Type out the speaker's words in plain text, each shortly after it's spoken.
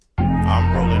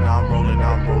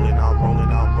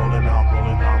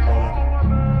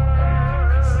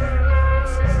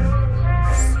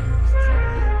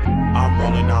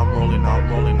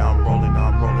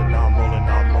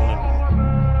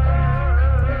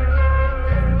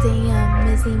Damn,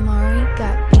 Mizzy Mari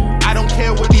got beat. I don't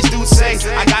care what these dudes say.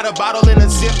 I got a bottle and a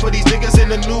zip for these niggas in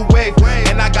the new wave.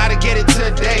 And I gotta get it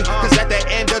today. Cause at the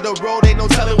end of the road, ain't no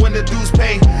telling when the dues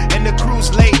pay. And the crew's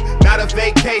late, not a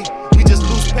vacate. We just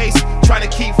lose pace, trying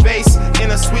to keep face in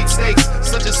a sweepstakes.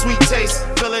 Such a sweet taste,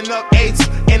 filling up eights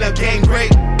in a game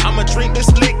great. I'ma drink this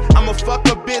lick, I'ma fuck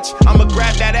a bitch, I'ma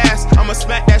grab that ass, I'ma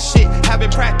smack that shit.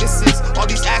 Having practices, all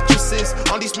these actresses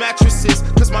on these mattresses.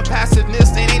 Cause my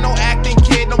passiveness, it ain't no acting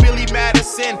kid, no Billy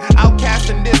Madison.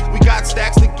 Outcasting this, we got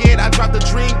stacks to get. I dropped the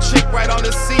dream chick right on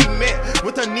the cement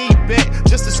with her knee bent,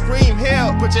 just to scream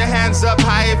hell. Put your hands up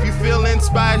high if you feel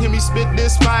inspired. Hear me spit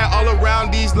this fire all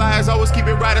around these lies. Always keep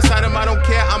it right inside him, I don't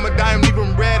care. I'ma die and leave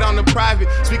him red on the private.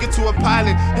 Speaking to a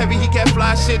pilot, heavy, he can't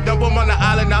fly shit. Dump him on the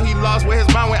island, now he lost where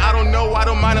his mind went. I don't know, I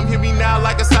don't mind him. Hear me now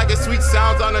like a psychic. Sweet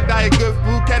sounds on a diet, good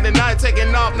food, can't deny it.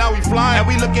 Taking off, now we flying. And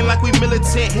we looking like we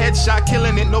militant, headshot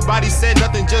killing it. Nobody said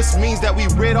nothing, just means that we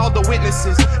rid all the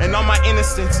witnesses. And all my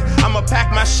innocence, I'ma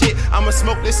pack my shit, I'ma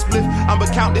smoke this spliff, I'ma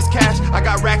count this cash. I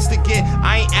got racks to get,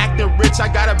 I ain't acting rich. I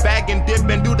got a bag and dip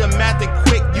and do the math and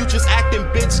quick. You just acting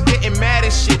bitch, getting mad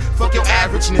as shit. Fuck your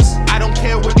averageness, I don't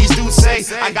care what these dudes say.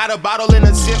 I got a bottle and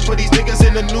a zip for these niggas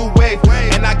in the new wave.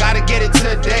 And I gotta get it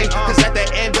today. Cause at the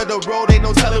end of the road, ain't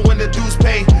no telling when the dues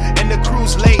pay. And the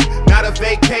crew's late, not a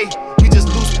vacate. We just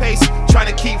lose pace, trying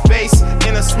to keep face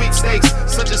in a sweepstakes.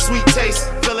 Such a sweet taste,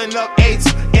 filling up eights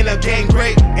in a game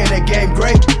great. In a game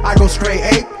great, I go straight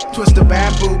ape, twist the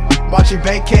bamboo, watch it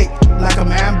vacate like a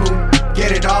man boo.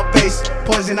 Get it all face,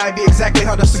 poison ivy exactly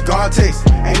how the cigar tastes.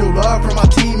 Ain't no love from my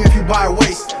team if you buy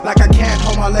waste. Like I can't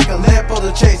hold my leg a lamp for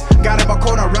the chase. Got in my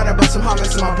corner running but somehow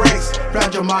missing my brakes.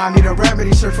 Fragile mind, need a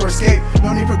remedy, search for escape.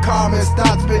 No need for comments,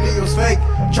 thoughts, spinning it was fake.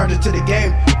 Charge it to the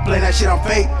game, play that shit on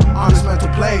fate. Honest mental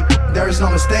play, there is no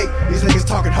mistake. These niggas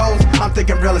talking hoes, I'm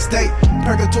thinking real estate.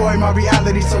 Purgatory, my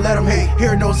reality, so let them hate.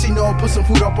 Hear no, see no, put some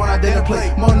food up on our dinner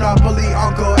plate. Monopoly,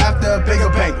 uncle, after a bigger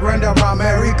bank. Run down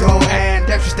Americo and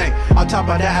Dexter Stank. On top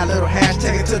of that, a little hash,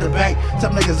 take it to the bank.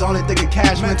 Some niggas only thinking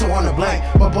cash, mental on the blank.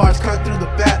 My bars cut through the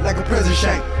fat like a prison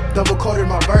shank. Double coated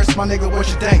my verse, my nigga, what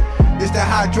you think? It's that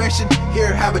hydration,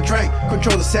 here, have a drink.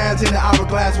 Control the sands in the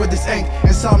hourglass with this ink.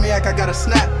 Insomniac, I got a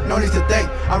snap, no need to think.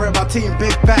 I read about team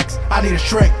big facts, I need a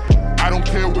shrink. I don't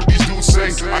care what these dudes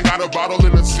say. I got a bottle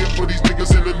and a sip for these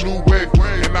niggas in the new wave.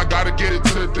 And I gotta get it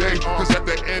today. Cause at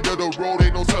the end of the road,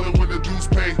 ain't no telling when the dues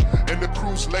pay. And the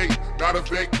crew's late, not a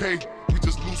vacate. We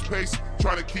just lose pace,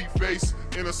 trying to keep face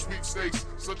in a sweepstakes.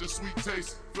 Such a sweet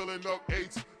taste, filling up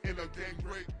eights in a game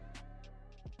great.